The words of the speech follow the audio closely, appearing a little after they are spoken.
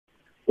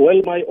Well,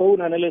 my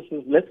own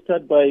analysis, let's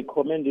start by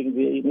commending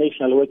the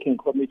National Working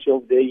Committee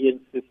of the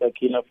ANC,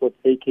 Sakina, for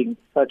taking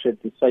such a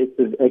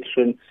decisive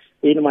action.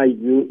 In my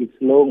view, it's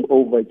long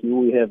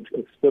overdue. We have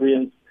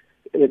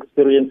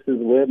experiences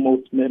where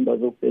most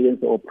members of the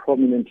ANC or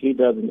prominent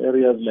leaders in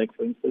areas like,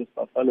 for instance,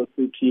 Buffalo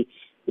City,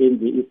 in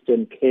the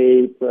Eastern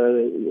Cape,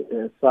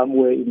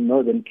 somewhere in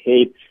Northern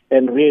Cape,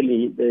 and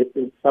really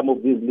some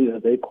of these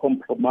leaders, they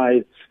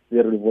compromise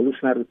the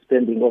revolutionary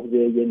standing of the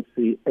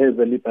ANC as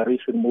a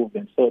liberation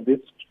movement. So this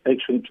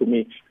action to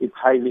me is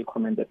highly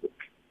commendable.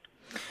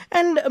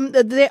 And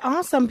there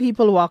are some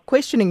people who are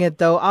questioning it,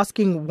 though,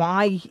 asking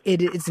why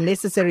it is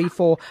necessary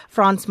for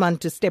Fransman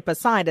to step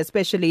aside,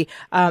 especially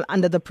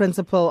under the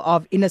principle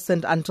of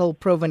innocent until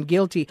proven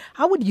guilty.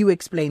 How would you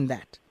explain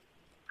that?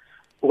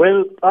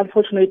 Well,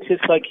 unfortunately,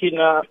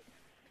 Sakina,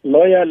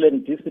 loyal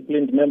and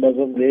disciplined members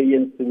of the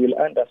ANC will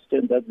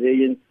understand that the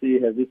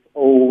ANC has its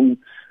own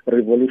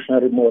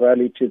revolutionary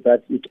morality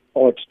that it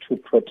ought to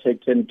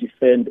protect and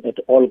defend at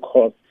all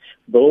costs.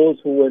 Those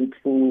who went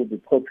through the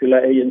popular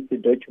ANC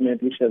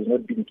document, which has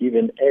not been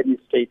given any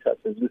status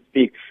as we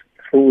speak,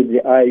 through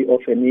the eye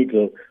of a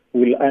needle,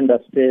 will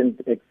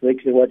understand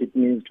exactly what it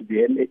means to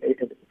be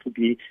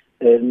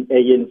an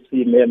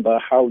ANC member,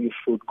 how you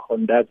should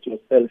conduct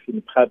yourself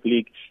in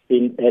public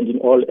and in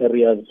all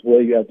areas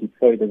where you are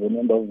deployed as a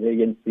member of the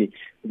ANC.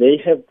 They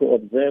have to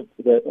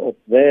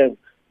observe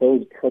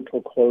those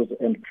protocols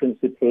and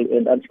principles,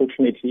 and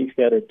unfortunately, if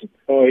you are a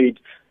deployed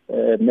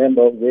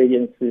member of the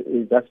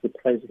ANC, that's the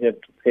price you have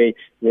to pay.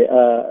 There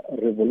are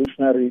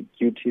revolutionary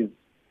duties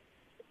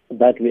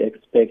that we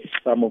expect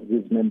some of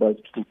these members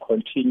to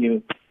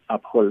continue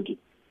upholding.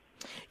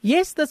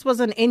 Yes, this was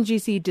an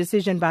NGC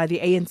decision by the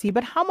ANC,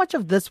 but how much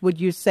of this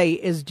would you say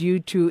is due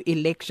to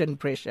election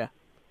pressure?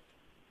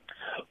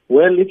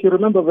 Well, if you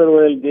remember very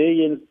well, the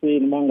ANC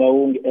in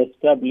Mangaung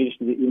established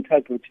the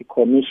Integrity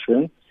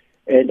Commission,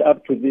 and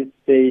up to this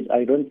stage,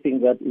 I don't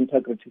think that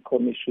Integrity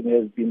Commission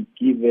has been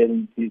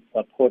given the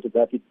support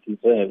that it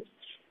deserves.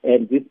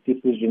 And this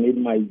decision,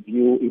 in my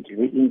view, it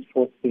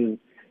reinforces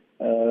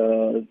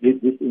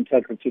this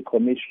Integrity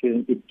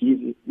Commission. It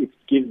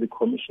gives the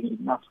Commission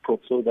enough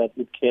scope so that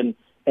it can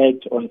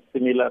act on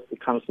similar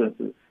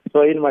circumstances.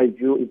 So in my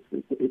view,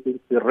 it's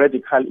a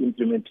radical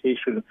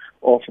implementation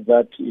of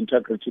that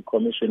Integrity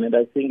Commission. And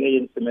I think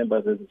ANC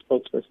members, as the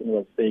spokesperson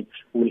was saying,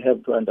 will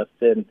have to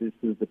understand this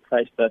is the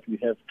price that we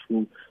have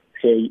to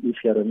pay if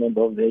you're a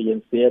member of the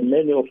ANC. And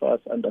many of us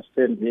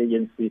understand the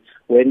ANC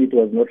when it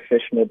was not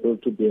fashionable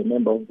to be a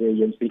member of the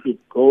ANC.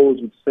 It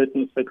goes with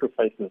certain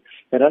sacrifices.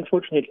 And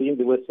unfortunately, in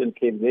the Western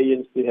Cape, the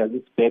ANC has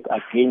its back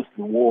against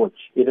the wall.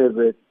 It has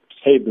a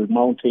table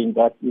mountain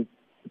that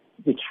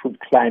it should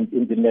climb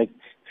in the next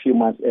few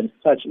months. And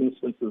such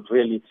instances,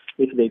 really,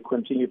 if they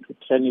continue to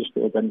tarnish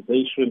the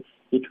organization,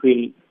 it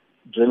will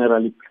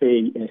generally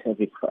pay a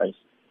heavy price.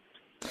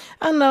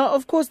 And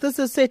of course, this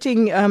is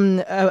setting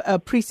a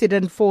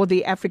precedent for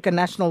the African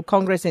National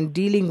Congress in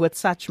dealing with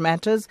such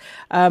matters.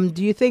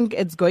 Do you think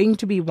it's going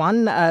to be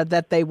one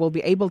that they will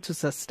be able to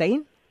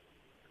sustain?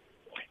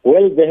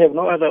 Well, they have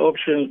no other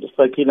option,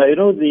 Sakina. You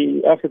know,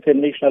 the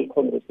African National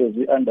Congress, as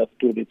we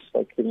understood it,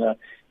 Sakina,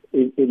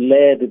 it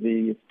led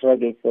the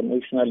struggle for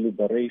national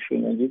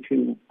liberation. And if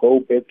you go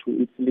back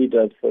to its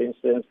leaders, for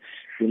instance,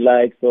 the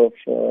likes of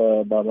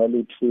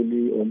Babalu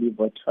Tuli,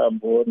 Oliver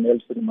Tambo,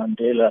 Nelson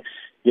Mandela,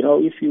 you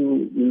know, if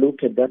you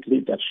look at that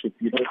leadership,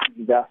 you know,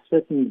 there are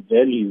certain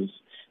values,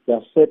 there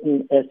are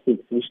certain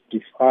ethics which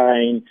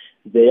define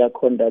their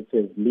conduct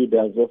as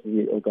leaders of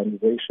the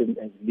organization,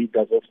 as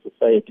leaders of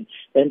society.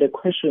 And the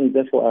question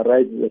therefore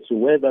arises as to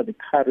whether the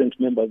current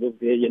members of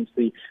the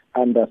ANC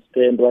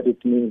understand what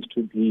it means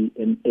to be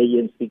an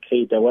ANC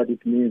cadre, what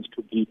it means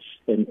to be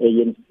an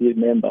ANC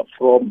member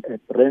from a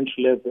branch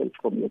level,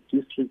 from your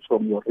district,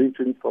 from your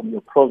region, from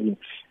your province.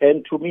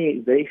 And to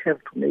me, they have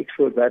to make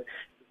sure that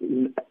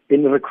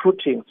in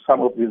recruiting some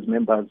of these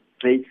members,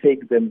 they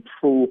take them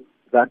through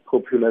that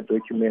popular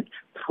document,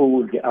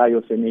 through the eye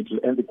of a needle.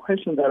 And the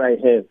question that I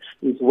have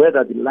is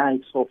whether the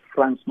likes of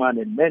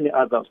Fransman and many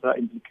others who are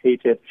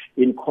implicated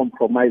in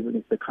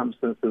compromising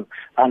circumstances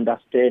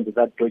understand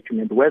that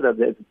document, whether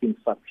they've been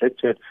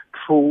subjected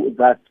through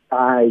that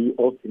eye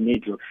of the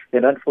needle.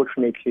 And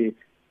unfortunately,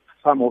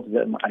 some of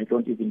them, I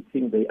don't even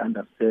think they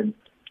understand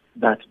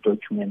that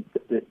document.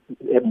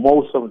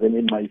 Most of them,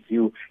 in my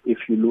view, if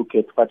you look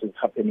at what is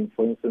happening,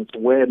 for instance,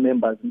 where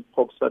members in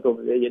Oxford of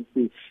the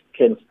ANC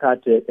can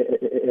start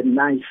a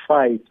knife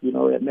fight, you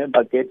know, a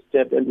member gets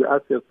stabbed, and you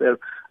ask yourself,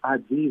 are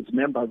these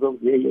members of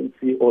the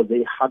ANC or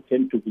they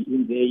happen to be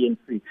in the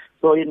ANC?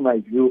 So in my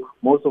view,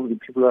 most of the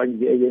people who are in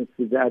the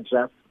ANC, they are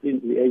just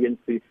in the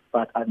ANC,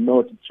 but are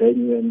not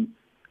genuine,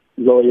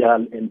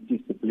 loyal and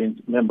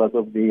disciplined members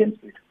of the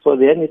ANC. So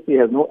the ANC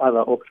has no other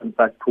option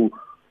but to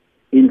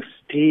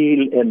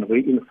instill and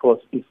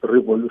reinforce its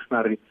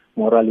revolutionary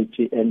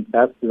morality, and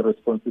that's the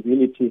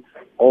responsibility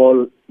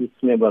all its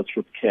members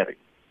should carry.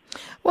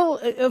 Well,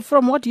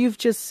 from what you've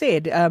just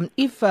said,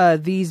 if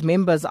these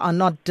members are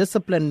not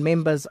disciplined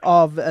members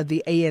of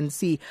the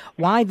ANC,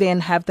 why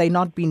then have they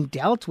not been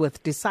dealt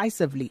with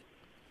decisively?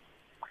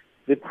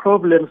 The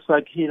problem,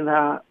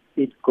 Sakina,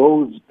 it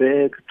goes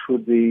back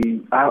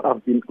to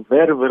I've been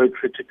very, very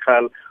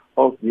critical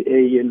of the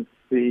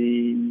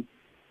ANC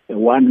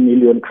 1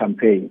 million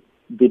campaign.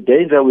 The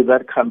danger with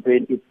that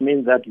campaign, it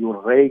means that you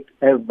rake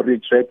every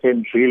jack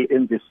and jill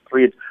in the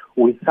street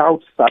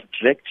without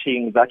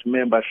subjecting that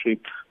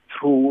membership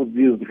through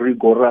these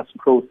rigorous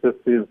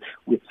processes,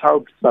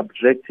 without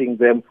subjecting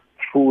them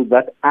through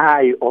that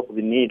eye of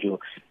the needle.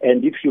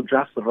 And if you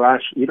just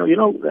rush,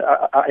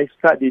 I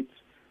studied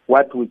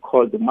what we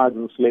call the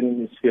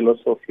Marxist-Leninist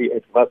philosophy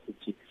at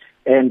varsity.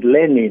 And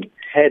Lenin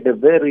had a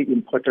very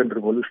important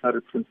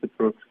revolutionary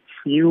principle,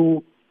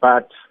 few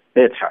but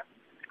better.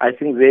 I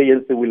think the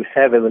ANC will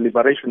have, as a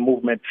liberation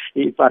movement,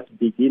 it must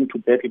begin to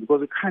battle,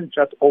 because we can't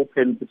just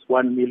open this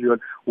 1 million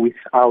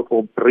without,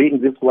 or bring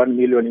this 1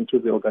 million into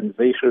the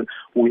organization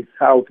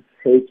without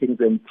taking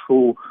them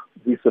through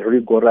this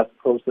rigorous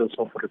process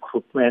of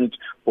recruitment,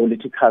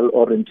 political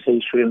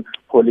orientation,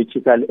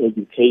 political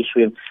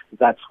education.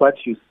 That's what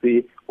you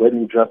see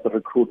when you just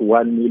recruit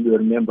 1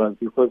 million members,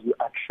 because you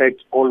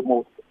attract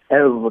almost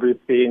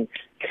everything,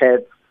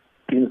 cats,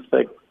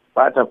 insects,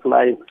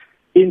 butterflies,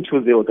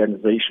 into the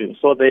organization.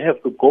 So they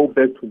have to go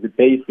back to the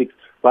basics.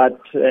 But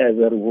as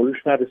a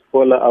revolutionary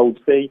scholar, I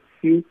would say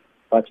few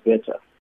but better.